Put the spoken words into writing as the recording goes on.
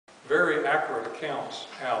very accurate accounts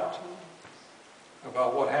out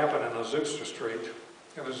about what happened in Azusa Street.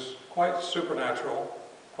 It was quite supernatural,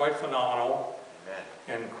 quite phenomenal,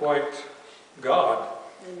 and quite God.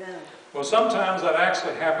 Amen. Well, sometimes that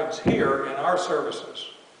actually happens here in our services.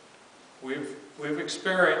 We've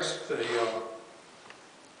experienced the,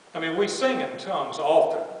 we sing in tongues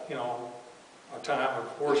often, a time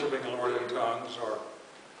of worshiping the Lord in tongues or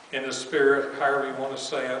in the Spirit, however you want to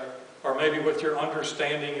say it. Or maybe with your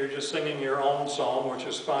understanding, you're just singing your own song, which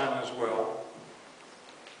is fine as well.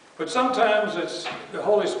 But sometimes the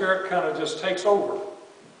Holy Spirit kind of just takes over.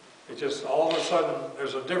 It just, all of a sudden,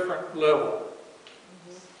 there's a different level.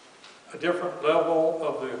 A different level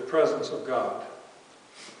of the presence of God.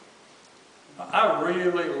 I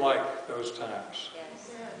really like those times.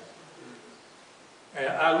 Yes. And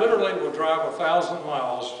I literally will drive 1,000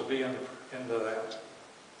 miles to be into that.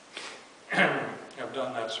 I've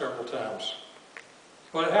done that several times.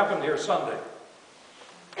 Well, it happened here Sunday.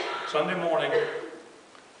 Sunday morning,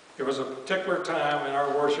 there was a particular time in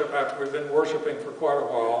our worship after we've been worshiping for quite a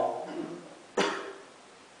while.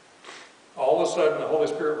 All of a sudden, the Holy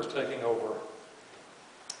Spirit was taking over.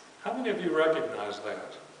 How many of you recognize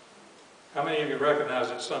that? How many of you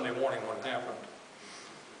recognize it Sunday morning when it happened?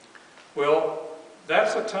 Well,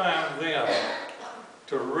 that's a time then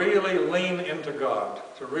to really lean into God,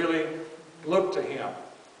 to really look to Him,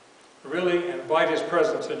 to really invite His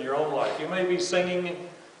presence in your own life. You may be singing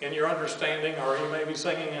in your understanding, or you may be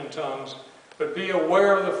singing in tongues, but be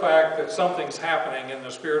aware of the fact that something's happening in the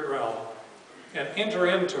spirit realm, and enter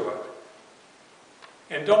into it.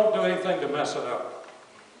 And don't do anything to mess it up.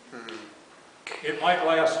 It might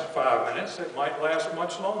last 5 minutes, it might last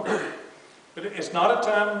much longer. But it's not a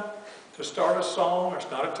time to start a song, it's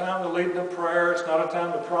not a time to lead in a prayer, it's not a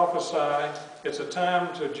time to prophesy. It's a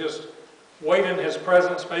time to just wait in His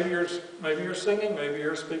presence. Maybe you're singing, maybe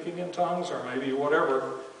you're speaking in tongues, or maybe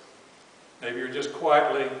whatever. Maybe you're just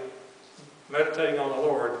quietly meditating on the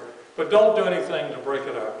Lord. But don't do anything to break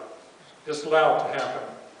it up. Just allow it to happen.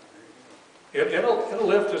 It'll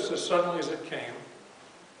lift us as suddenly as it came,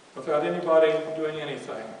 without anybody doing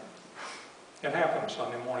anything. It happened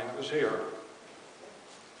Sunday morning. It was here.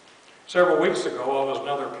 Several weeks ago, I was in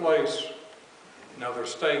another place, another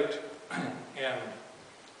state, and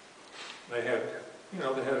they had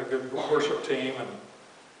a good worship team, and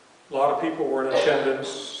a lot of people were in attendance.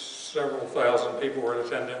 Several thousand people were in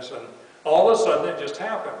attendance, and all of a sudden it just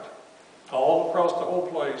happened. All across the whole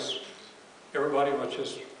place, everybody was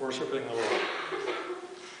just worshiping the Lord.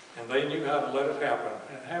 And they knew how to let it happen.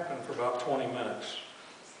 And it happened for about 20 minutes.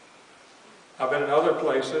 I've been in other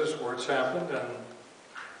places where it's happened, and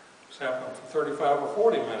it's happened for 35 or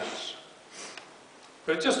 40 minutes.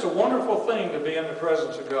 But it's just a wonderful thing to be in the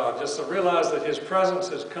presence of God, just to realize that His presence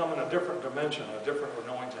has come in a different dimension, a different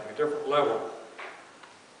anointing, a different level.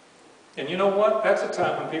 And you know what? That's a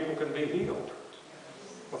time when people can be healed.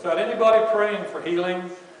 Without anybody praying for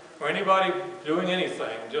healing, or anybody doing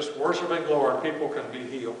anything, just worshiping the Lord, people can be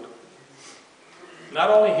healed. Not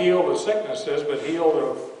only healed of sicknesses, but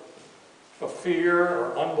healed of fear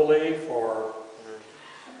or unbelief or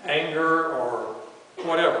anger or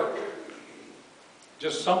whatever.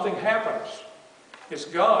 Just something happens. It's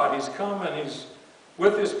God. He's come and He's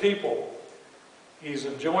with His people. He's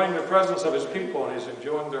enjoying the presence of His people, and He's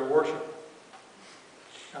enjoying their worship.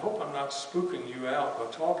 I hope I'm not spooking you out by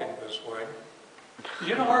talking this way.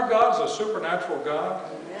 You know our God's a supernatural God.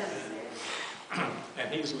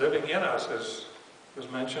 And He's living in us, as was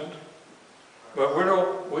mentioned. But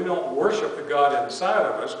we don't worship the God inside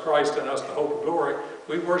of us, Christ in us, the hope of glory.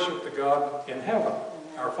 We worship the God in heaven,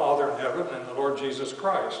 our Father in heaven, and the Lord Jesus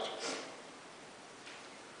Christ.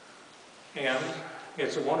 And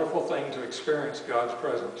it's a wonderful thing to experience God's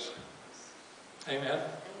presence. Amen?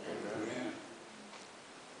 Amen.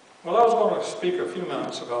 Well, I was going to speak a few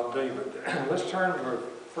minutes about David. Let's turn to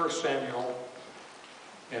 1 Samuel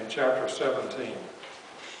in chapter 17.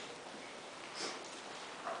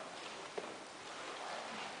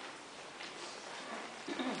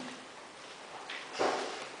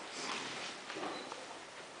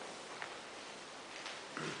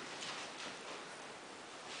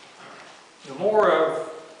 The more I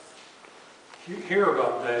hear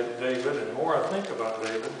about David, and the more I think about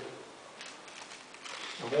David,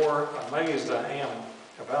 the more amazed I am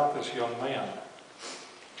about this young man.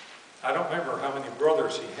 I don't remember how many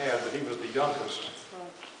brothers he had, but he was the youngest.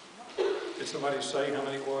 Did somebody say how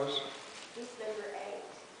many it was? He's number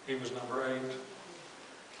 8. He was number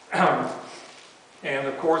 8. And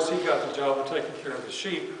of course he got the job of taking care of the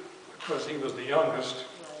sheep because he was the youngest.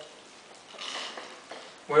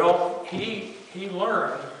 Well, he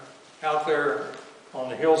learned out there on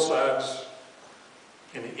the hillsides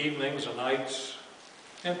in the evenings and nights,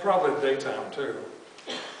 and probably the daytime too.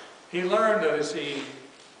 He learned that as he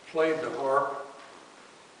played the harp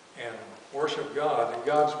and worshiped God, that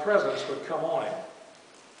God's presence would come on him.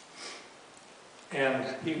 And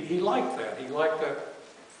he liked that. He liked that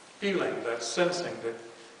feeling, that sensing that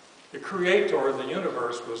the Creator of the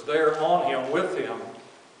universe was there on him, with him,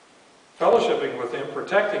 fellowshipping with him,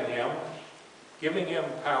 protecting him, giving him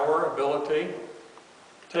power, ability,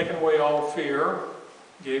 taking away all fear,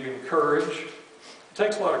 gave him courage. It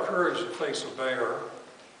takes a lot of courage to face a bear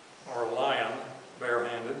or a lion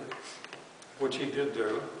barehanded, which he did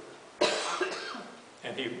do.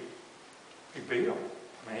 And he beat him.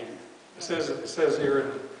 I mean, it says here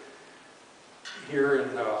in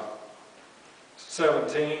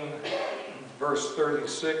 17, verse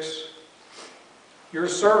 36, your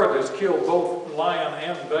servant has killed both lion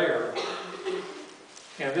and bear,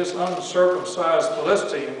 and this uncircumcised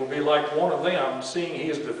Philistine will be like one of them, seeing he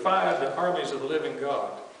has defied the armies of the living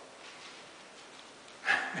God.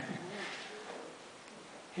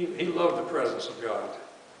 He loved the presence of God.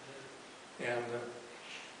 And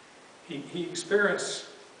he experienced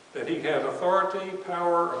that he had authority,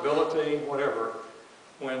 power, ability, whatever,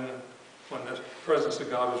 when the presence of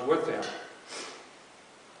God was with him.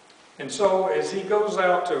 And so as he goes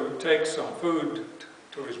out to take some food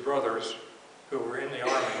to his brothers who were in the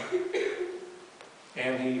army,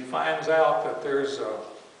 and he finds out that there's a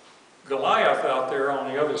Goliath out there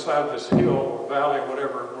on the other side of this hill or valley,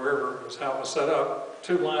 whatever, wherever it was, how it was set up,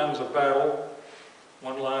 two lines of battle.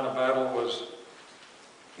 One line of battle was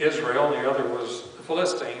Israel, and the other was the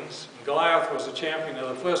Philistines. And Goliath was the champion of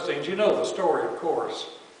the Philistines. You know the story, of course.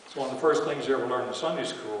 It's one of the first things you ever learned in Sunday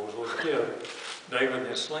school was a kid, David and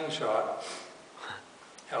his slingshot.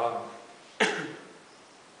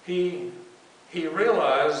 He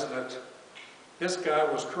realized that this guy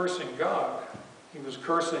was cursing God. He was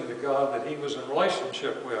cursing the God that he was in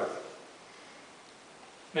relationship with.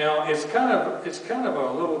 Now, it's kind of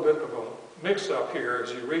a little bit of a mix-up here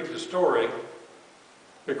as you read the story,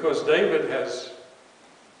 because David has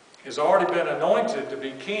already been anointed to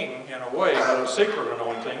be king in a way, but a secret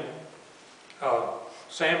anointing.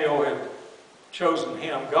 Samuel had chosen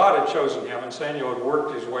him, God had chosen him, and Samuel had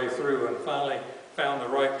worked his way through and finally found the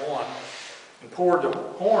right one and poured the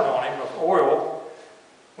horn on him of oil.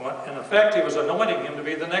 In effect, he was anointing him to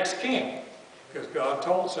be the next king, because God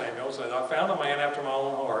told Samuel, said, I found a man after my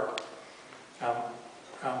own heart.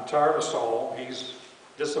 I'm tired of Saul. He's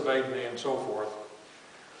disobeyed me and so forth.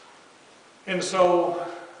 And so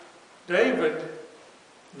David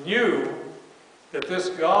knew that this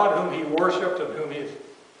God whom he worshipped and whom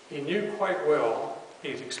he knew quite well,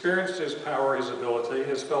 he'd experienced his power, his ability,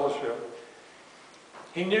 his fellowship.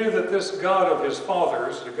 He knew that this God of his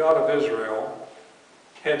fathers, the God of Israel,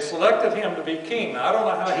 had selected him to be king. Now, I don't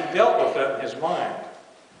know how he dealt with that in his mind.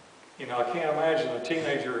 You know, I can't imagine a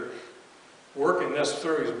teenager working this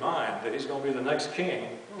through his mind, that he's going to be the next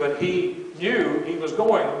king. But he knew he was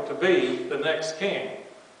going to be the next king.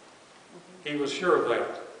 He was sure of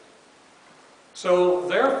that. So,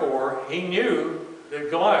 therefore, he knew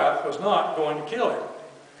that Goliath was not going to kill him,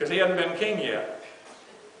 because he hadn't been king yet.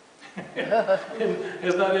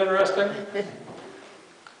 Isn't that interesting?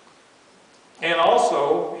 And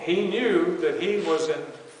also, he knew that he was in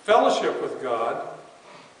fellowship with God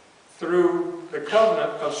through the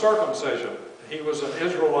covenant of circumcision. He was an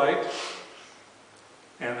Israelite,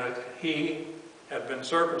 and that he had been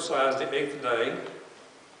circumcised the 8th day,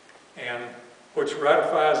 and which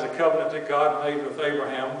ratifies the covenant that God made with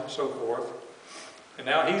Abraham and so forth. And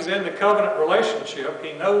now he's in the covenant relationship.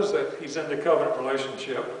 He knows that he's in the covenant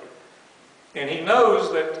relationship. And he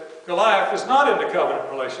knows that Goliath is not in the covenant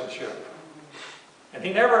relationship. And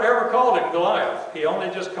he never ever called him Goliath. He only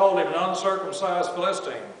just called him an uncircumcised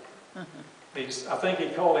Philistine. I think he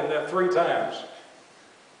called him that 3 times.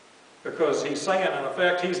 Because he's saying, in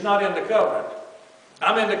effect, he's not in the covenant.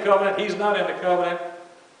 I'm in the covenant, he's not in the covenant,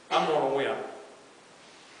 I'm going to win.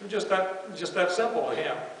 It was just that simple to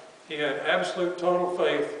him. He had absolute total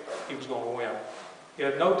faith he was going to win. He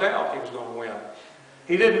had no doubt he was going to win.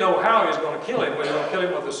 He didn't know how he was going to kill him. Whether he was going to kill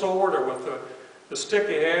him with the sword or with the stick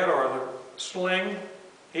he had or the sling.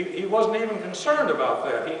 He wasn't even concerned about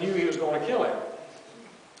that. He knew he was going to kill him.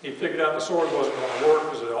 He figured out the sword wasn't going to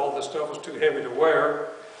work because all this stuff was too heavy to wear.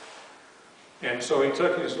 And so he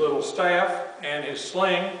took his little staff and his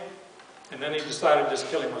sling, and then he decided to just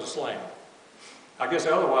kill him with a sling. I guess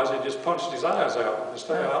otherwise he just punched his eyes out with the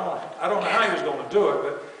staff. I don't know how he was going to do it,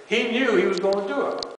 but he knew he was going to do it.